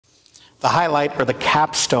The highlight or the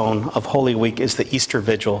capstone of Holy Week is the Easter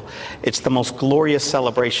Vigil. It's the most glorious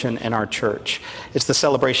celebration in our church. It's the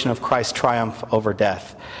celebration of Christ's triumph over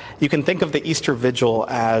death. You can think of the Easter Vigil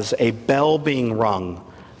as a bell being rung,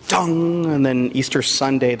 dong, and then Easter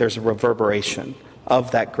Sunday there's a reverberation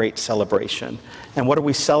of that great celebration. And what are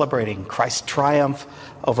we celebrating? Christ's triumph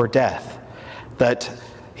over death. That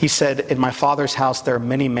he said, "In my Father's house there are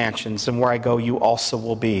many mansions, and where I go you also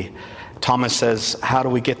will be." Thomas says, "How do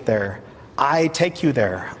we get there?" "I take you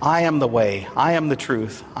there. I am the way. I am the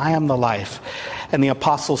truth. I am the life." And the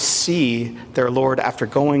apostles see their Lord after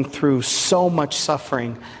going through so much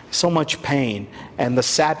suffering, so much pain, and the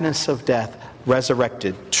sadness of death,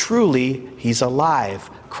 resurrected. Truly, he's alive.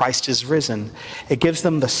 Christ is risen. It gives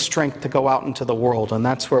them the strength to go out into the world, and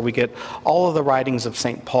that's where we get all of the writings of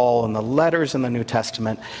St. Paul and the letters in the New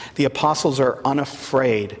Testament. The apostles are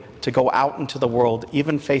unafraid to go out into the world,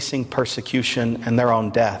 even facing persecution and their own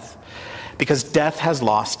death. Because death has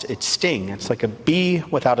lost its sting. It's like a bee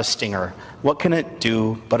without a stinger. What can it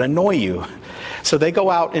do but annoy you? So they go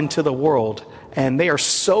out into the world, and they are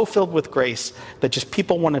so filled with grace that just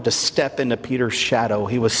people wanted to step into Peter's shadow.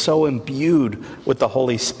 He was so imbued with the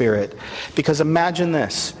Holy Spirit. Because imagine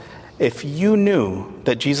this. If you knew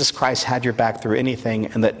that Jesus Christ had your back through anything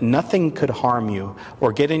and that nothing could harm you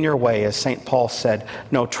or get in your way, as St. Paul said,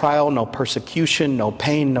 no trial, no persecution, no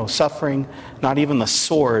pain, no suffering, not even the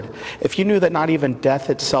sword. If you knew that not even death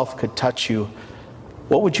itself could touch you,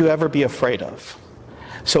 what would you ever be afraid of?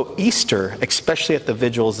 So Easter, especially at the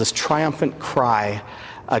vigil, is this triumphant cry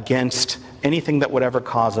against anything that would ever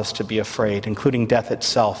cause us to be afraid, including death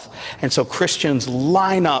itself. And so Christians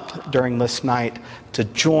line up during this night to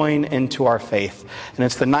join into our faith. And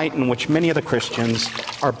it's the night in which many of the Christians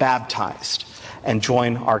are baptized and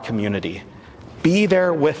join our community. Be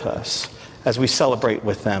there with us as we celebrate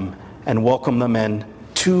with them and welcome them in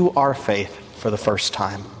to our faith for the first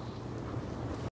time.